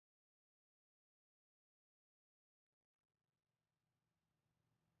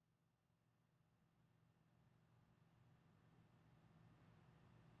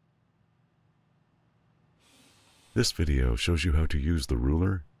This video shows you how to use the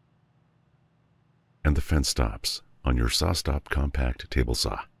ruler and the fence stops on your SawStop compact table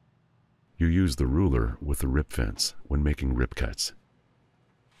saw. You use the ruler with the rip fence when making rip cuts.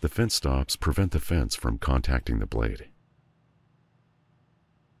 The fence stops prevent the fence from contacting the blade.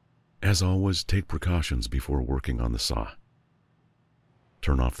 As always, take precautions before working on the saw.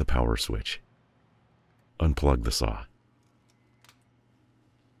 Turn off the power switch. Unplug the saw.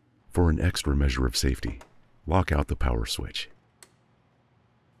 For an extra measure of safety, lock out the power switch.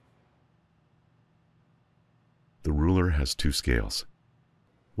 The ruler has two scales.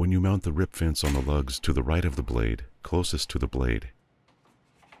 When you mount the rip fence on the lugs to the right of the blade, closest to the blade,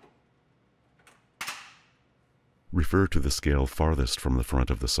 refer to the scale farthest from the front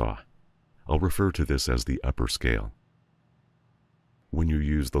of the saw. I'll refer to this as the upper scale. When you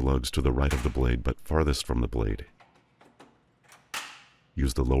use the lugs to the right of the blade but farthest from the blade,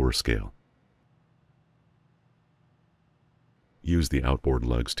 use the lower scale. Use the outboard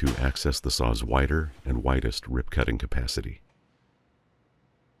lugs to access the saw's wider and widest rip cutting capacity.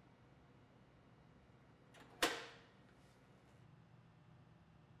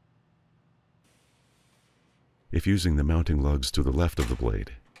 If using the mounting lugs to the left of the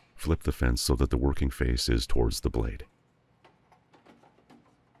blade, flip the fence so that the working face is towards the blade.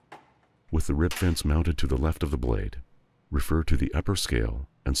 With the rip fence mounted to the left of the blade, refer to the upper scale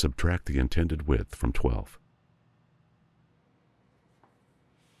and subtract the intended width from 12.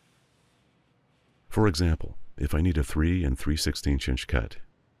 For example, if I need a 3 3/16 inch cut,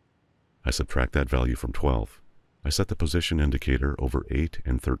 I subtract that value from 12. I set the position indicator over 8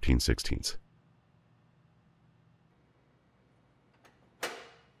 13/16.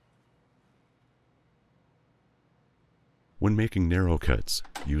 When making narrow cuts,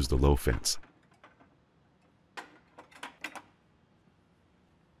 use the low fence.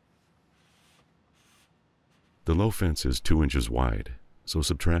 The low fence is 2 inches wide, so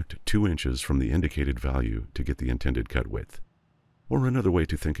subtract 2 inches from the indicated value to get the intended cut width. Or another way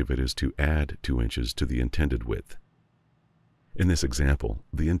to think of it is to add 2 inches to the intended width. In this example,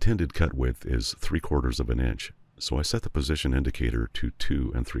 the intended cut width is 3/4 of an inch, so I set the position indicator to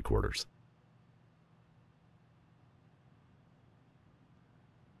 2 3/4.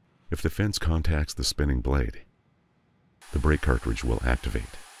 If the fence contacts the spinning blade, the brake cartridge will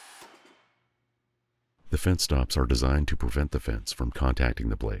activate. The fence stops are designed to prevent the fence from contacting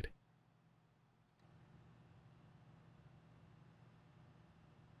the blade.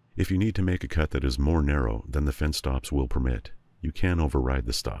 If you need to make a cut that is more narrow than the fence stops will permit, you can override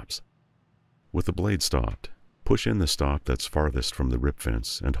the stops. With the blade stopped, push in the stop that's farthest from the rip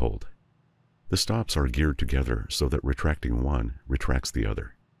fence and hold. The stops are geared together so that retracting one retracts the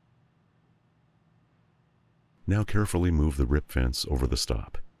other. Now carefully move the rip fence over the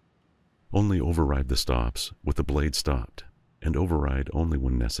stop. Only override the stops with the blade stopped, and override only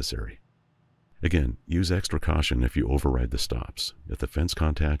when necessary. Again, use extra caution if you override the stops. If the fence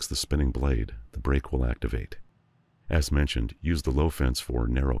contacts the spinning blade, the brake will activate. As mentioned, use the low fence for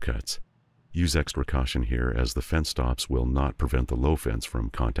narrow cuts. Use extra caution here as the fence stops will not prevent the low fence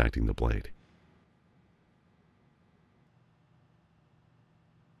from contacting the blade.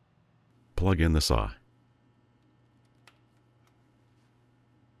 Plug in the saw.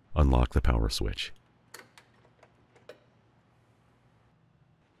 Unlock the power switch.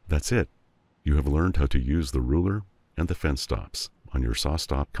 That's it. You have learned how to use the ruler and the fence stops on your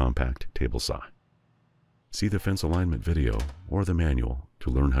SawStop compact table saw. See the fence alignment video or the manual to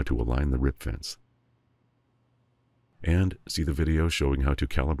learn how to align the rip fence. And see the video showing how to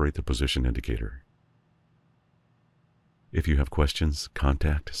calibrate the position indicator. If you have questions,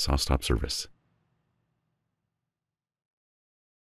 contact SawStop service.